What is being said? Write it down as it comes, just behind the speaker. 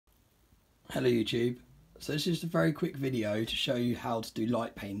Hello YouTube. So this is just a very quick video to show you how to do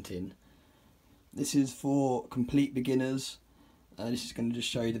light painting. This is for complete beginners. This is going to just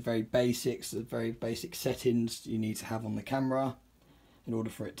show you the very basics, the very basic settings you need to have on the camera in order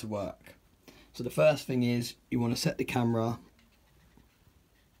for it to work. So the first thing is you want to set the camera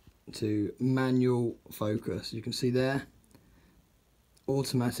to manual focus. You can see there,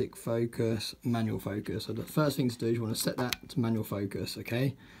 automatic focus, manual focus. So the first thing to do is you want to set that to manual focus,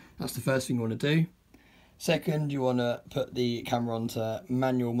 okay? That's the first thing you want to do. Second, you want to put the camera onto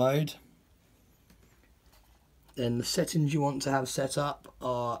manual mode. Then the settings you want to have set up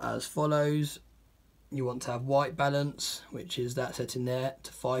are as follows. You want to have white balance, which is that setting there,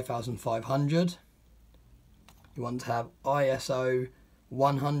 to 5500. You want to have ISO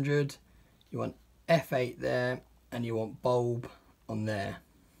 100. You want f8 there, and you want bulb on there.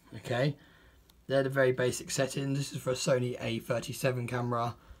 Okay, they're the very basic settings. This is for a Sony A37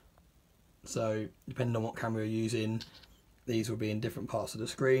 camera. So depending on what camera you're using, these will be in different parts of the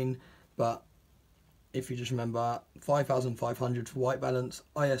screen, but if you just remember 5500 for white balance,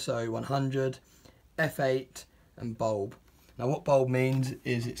 ISO 100, f8 and bulb. Now what bulb means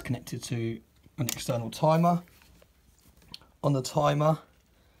is it's connected to an external timer. On the timer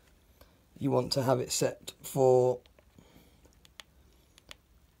you want to have it set for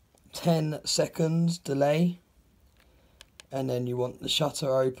 10 seconds delay, and then you want the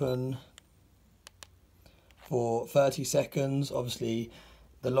shutter open for 30 seconds. Obviously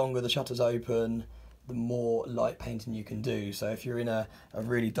the longer the shutter's open, the more light painting you can do. So if you're in a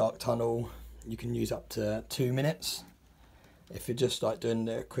really dark tunnel, you can use up to 2 minutes. If you're just like doing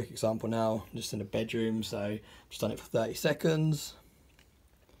a quick example now, just in a bedroom, so just done it for 30 seconds.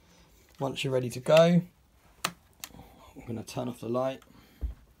 Once you're ready to go, I'm going to turn off the light.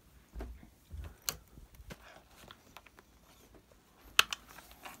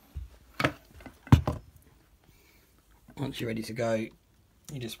 Once you're ready to go,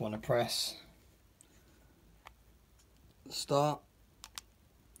 you just want to press start.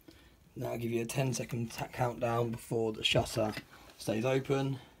 That'll give you a 10-second countdown before the shutter stays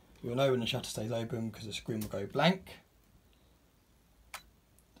open. You'll know when the shutter stays open because the screen will go blank.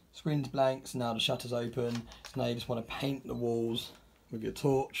 Screen's blank, so now the shutter's open. So now you just want to paint the walls with your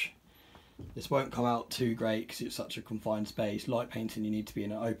torch. This won't come out too great because it's such a confined space. Light painting, you need to be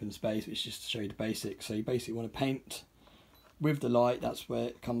in an open space, which is just to show you the basics. So you basically want to paint with the light. That's where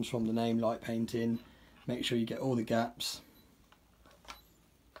it comes from, the name light painting. Make sure you get all the gaps.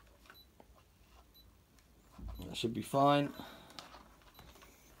 That should be fine.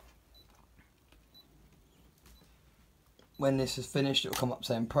 When this is finished, it will come up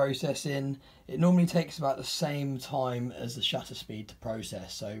saying processing. It normally takes about the same time as the shutter speed to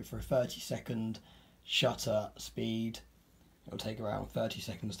process. So for a 30-second shutter speed, it will take around 30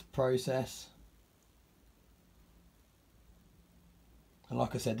 seconds to process. And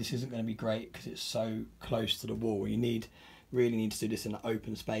like I said, this isn't going to be great because it's so close to the wall. You really need to do this in an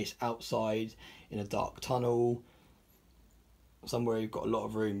open space, outside, in a dark tunnel, somewhere you've got a lot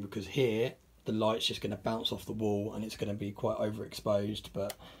of room, because here the light's just going to bounce off the wall and it's going to be quite overexposed.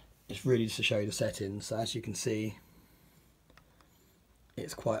 But it's really just to show you the settings. So as you can see,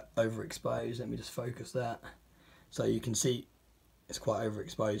 it's quite overexposed. Let me just focus that. So you can see it's quite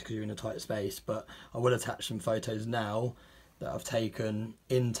overexposed because you're in a tight space. But I will attach some photos now that I've taken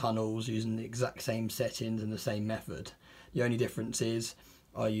in tunnels using the exact same settings and the same method. The only difference is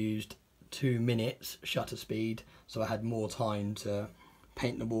I used 2 minutes shutter speed, so I had more time to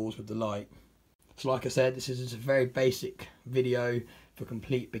paint the walls with the light. So like I said, this is just a very basic video for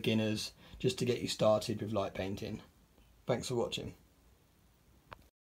complete beginners, just to get you started with light painting. Thanks for watching.